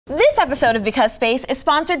episode of Because Space is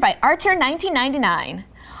sponsored by Archer 1999.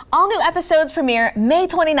 All new episodes premiere May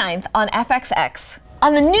 29th on FXX.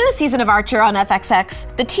 On the new season of Archer on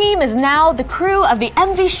FXX, the team is now the crew of the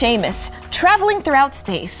MV Seamus, traveling throughout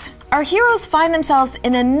space. Our heroes find themselves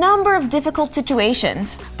in a number of difficult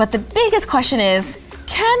situations, but the biggest question is,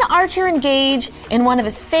 can Archer engage in one of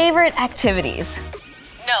his favorite activities?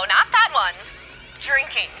 No, not that one.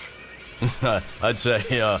 Drinking. I'd say,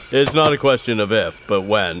 it's not a question of if, but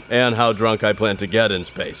when, and how drunk I plan to get in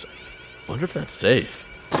space. Wonder if that's safe.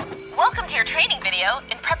 Welcome to your training video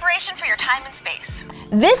in preparation for your time in space.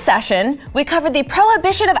 This session, we covered the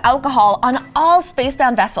prohibition of alcohol on all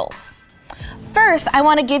spacebound vessels. First, I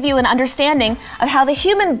want to give you an understanding of how the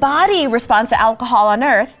human body responds to alcohol on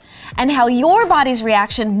Earth and how your body's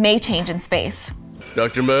reaction may change in space.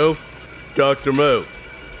 Dr. Moo? Dr. Moo?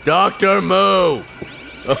 Dr. Moo!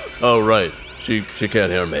 Oh, right. She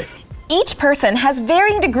can't hear me. Each person has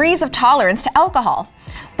varying degrees of tolerance to alcohol.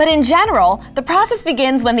 But in general, the process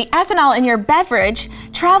begins when the ethanol in your beverage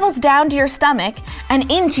travels down to your stomach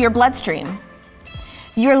and into your bloodstream.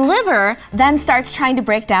 Your liver then starts trying to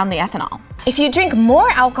break down the ethanol. If you drink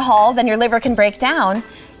more alcohol than your liver can break down,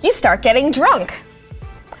 you start getting drunk.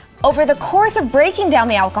 Over the course of breaking down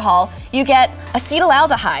the alcohol, you get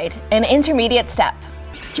acetaldehyde, an intermediate step.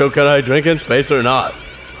 So can I drink in space or not?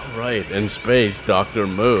 Right, in space, Dr.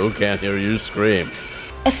 Moo can't hear you scream.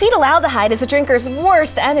 Acetaldehyde is a drinker's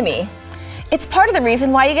worst enemy. It's part of the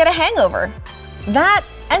reason why you get a hangover. That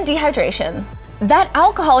and dehydration. That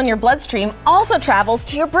alcohol in your bloodstream also travels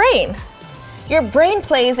to your brain. Your brain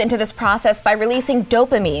plays into this process by releasing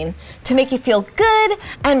dopamine to make you feel good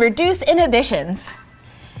and reduce inhibitions.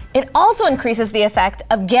 It also increases the effect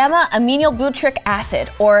of gamma-aminobutyric acid,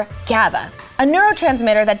 or GABA, a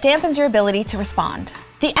neurotransmitter that dampens your ability to respond.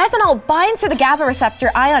 The ethanol binds to the GABA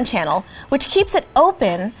receptor ion channel, which keeps it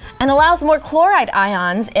open and allows more chloride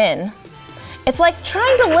ions in. It's like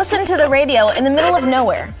trying to listen to the radio in the middle of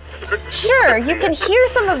nowhere. Sure, you can hear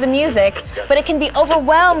some of the music, but it can be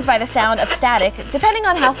overwhelmed by the sound of static, depending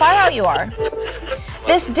on how far out you are.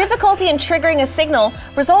 This difficulty in triggering a signal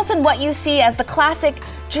results in what you see as the classic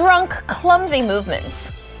drunk, clumsy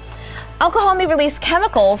movements. Alcohol may release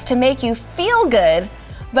chemicals to make you feel good,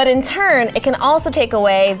 but in turn, it can also take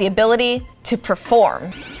away the ability to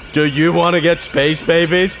perform. Do you want to get space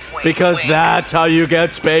babies? Because that's how you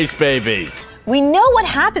get space babies. We know what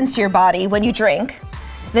happens to your body when you drink.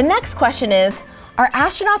 The next question is, are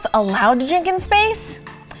astronauts allowed to drink in space?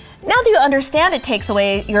 Now that you understand it takes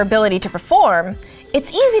away your ability to perform,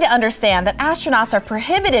 it's easy to understand that astronauts are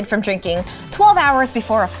prohibited from drinking 12 hours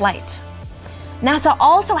before a flight. NASA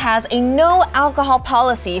also has a no alcohol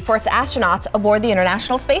policy for its astronauts aboard the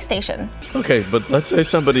International Space Station. Okay, but let's say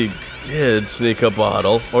somebody did sneak a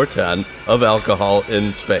bottle or 10 of alcohol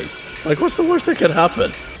in space. Like, what's the worst that could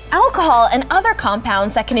happen? Alcohol and other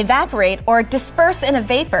compounds that can evaporate or disperse in a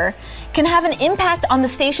vapor can have an impact on the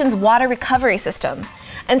station's water recovery system.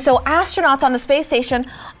 And so astronauts on the space station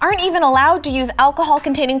aren't even allowed to use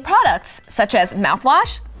alcohol-containing products, such as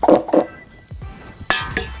mouthwash,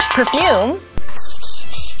 perfume,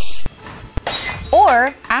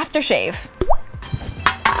 or aftershave.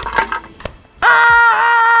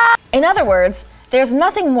 In other words, there's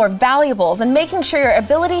nothing more valuable than making sure your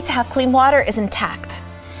ability to have clean water is intact.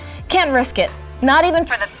 Can't risk it, not even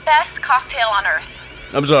for the best cocktail on Earth.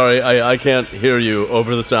 I'm sorry, I can't hear you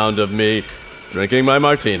over the sound of me drinking my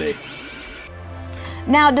martini.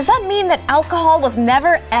 Now, does that mean that alcohol was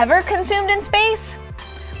never ever consumed in space?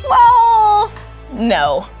 Well,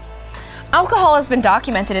 no. Alcohol has been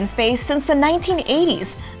documented in space since the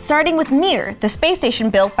 1980s, starting with Mir, the space station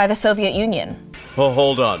built by the Soviet Union. Oh,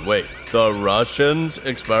 hold on, wait. The Russians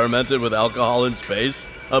experimented with alcohol in space?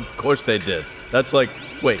 Of course they did. That's like,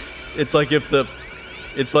 wait,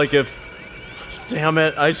 damn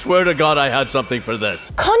it, I swear to God I had something for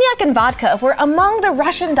this. Cognac and vodka were among the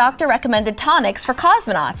Russian doctor-recommended tonics for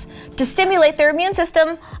cosmonauts to stimulate their immune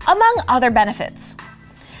system, among other benefits.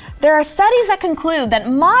 There are studies that conclude that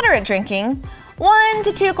moderate drinking, 1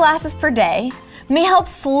 to 2 glasses per day, may help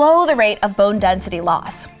slow the rate of bone density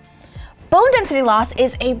loss. Bone density loss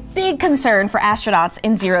is a big concern for astronauts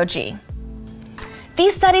in zero-G.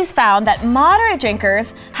 These studies found that moderate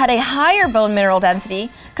drinkers had a higher bone mineral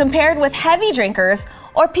density compared with heavy drinkers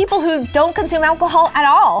or people who don't consume alcohol at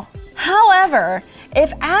all. However,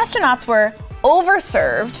 if astronauts were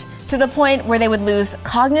overserved to the point where they would lose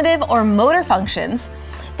cognitive or motor functions,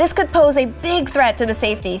 this could pose a big threat to the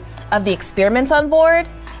safety of the experiments on board,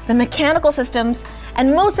 the mechanical systems,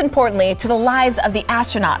 and most importantly, to the lives of the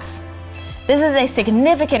astronauts. This is a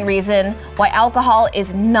significant reason why alcohol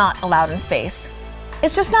is not allowed in space.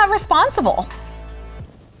 It's just not responsible.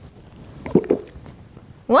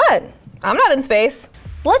 What? I'm not in space.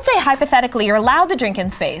 Let's say hypothetically you're allowed to drink in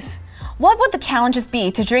space. What would the challenges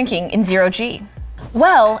be to drinking in zero-G?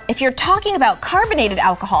 Well, if you're talking about carbonated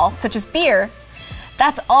alcohol, such as beer,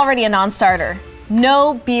 that's already a non-starter.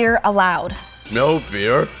 No beer allowed. No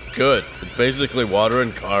beer? Good. It's basically water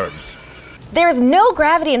and carbs. There is no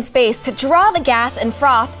gravity in space to draw the gas and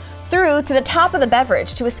froth through to the top of the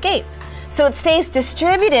beverage to escape. So it stays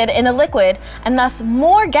distributed in a liquid, and thus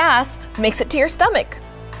more gas makes it to your stomach.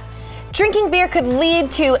 Drinking beer could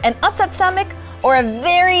lead to an upset stomach or a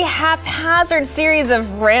very haphazard series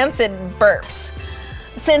of rancid burps,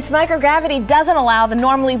 since microgravity doesn't allow the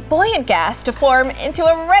normally buoyant gas to form into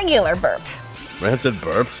a regular burp. Rancid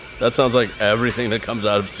burps? That sounds like everything that comes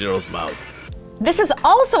out of Cyril's mouth. This is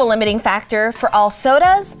also a limiting factor for all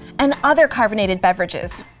sodas and other carbonated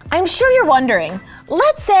beverages. I'm sure you're wondering,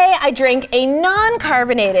 let's say I drink a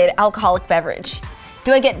non-carbonated alcoholic beverage.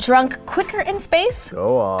 Do I get drunk quicker in space?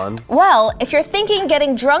 Go on. Well, if you're thinking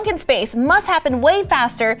getting drunk in space must happen way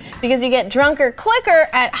faster because you get drunker quicker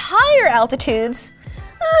at higher altitudes,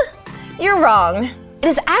 you're wrong. It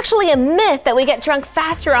is actually a myth that we get drunk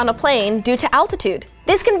faster on a plane due to altitude.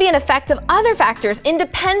 This can be an effect of other factors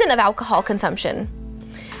independent of alcohol consumption.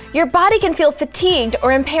 Your body can feel fatigued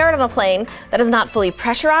or impaired on a plane that is not fully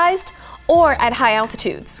pressurized or at high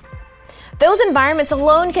altitudes. Those environments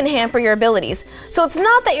alone can hamper your abilities, so it's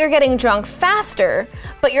not that you're getting drunk faster,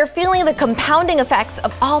 but you're feeling the compounding effects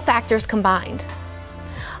of all factors combined.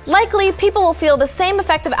 Likely, people will feel the same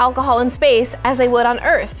effect of alcohol in space as they would on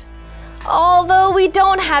Earth, although we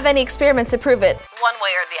don't have any experiments to prove it one way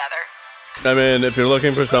or the other. I mean, if you're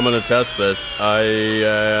looking for someone to test this, I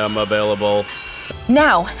am available.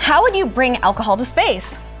 Now, how would you bring alcohol to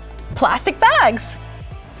space? Plastic bags.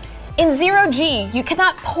 In zero-G, you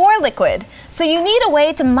cannot pour liquid, so you need a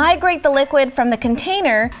way to migrate the liquid from the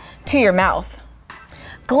container to your mouth.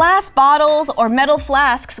 Glass bottles or metal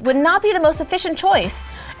flasks would not be the most efficient choice,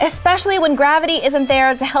 especially when gravity isn't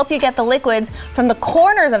there to help you get the liquids from the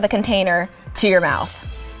corners of the container to your mouth.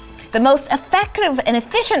 The most effective and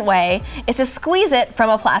efficient way is to squeeze it from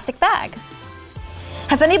a plastic bag.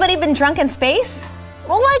 Has anybody been drunk in space?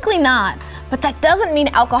 Well, likely not, but that doesn't mean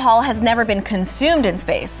alcohol has never been consumed in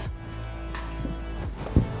space.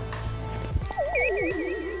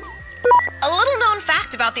 A little known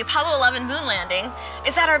fact about the Apollo 11 moon landing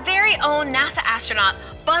is that our very own NASA astronaut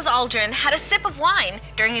Buzz Aldrin had a sip of wine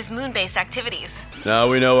during his moon-based activities. Now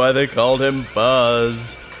we know why they called him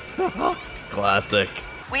Buzz. Classic.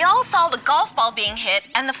 We all saw the golf ball being hit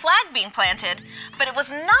and the flag being planted, but it was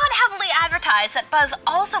not heavily advertised that Buzz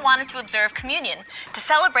also wanted to observe communion to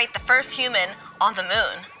celebrate the first human on the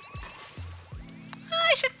moon.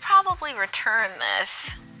 I should probably return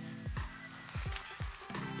this.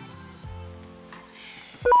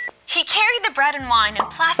 He carried the bread and wine in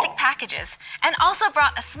plastic packages and also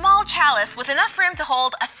brought a small chalice with enough room to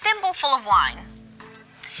hold a thimbleful of wine.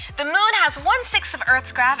 The moon has 1/6 of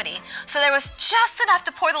Earth's gravity, so there was just enough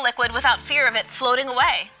to pour the liquid without fear of it floating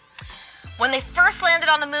away. When they first landed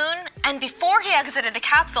on the moon, and before he exited the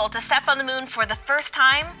capsule to step on the moon for the first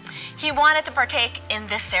time, he wanted to partake in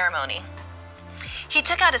this ceremony. He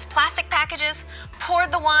took out his plastic packages,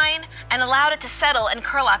 poured the wine, and allowed it to settle and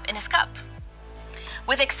curl up in his cup.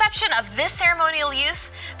 With exception of this ceremonial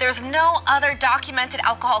use, there's no other documented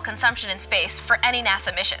alcohol consumption in space for any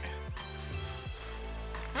NASA mission.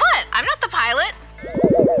 What? I'm not the pilot.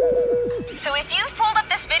 So if you've pulled up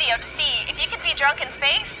this video to see if you could be drunk in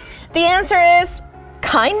space, the answer is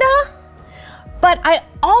kinda. But I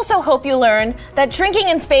also hope you learn that drinking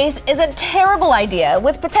in space is a terrible idea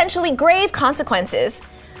with potentially grave consequences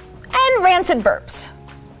and rancid burps.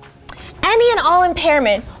 Any and all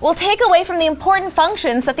impairment will take away from the important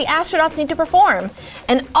functions that the astronauts need to perform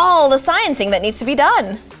and all the sciencing that needs to be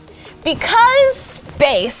done. Because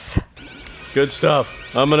space. Good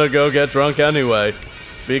stuff. I'm gonna go get drunk anyway.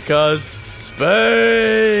 Because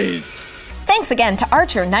space! Thanks again to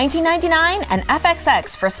Archer 1999 and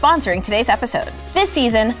FXX for sponsoring today's episode. This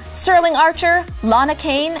season, Sterling Archer, Lana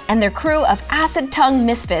Kane, and their crew of acid-tongued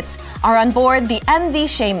misfits are on board the MV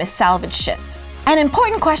Seamus salvage ship. An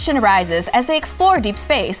important question arises as they explore deep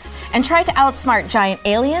space and try to outsmart giant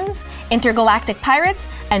aliens, intergalactic pirates,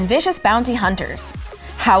 and vicious bounty hunters.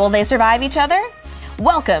 How will they survive each other?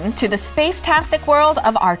 Welcome to the space-tastic world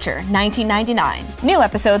of Archer 1999. New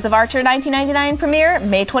episodes of Archer 1999 premiere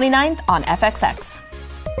May 29th on FXX.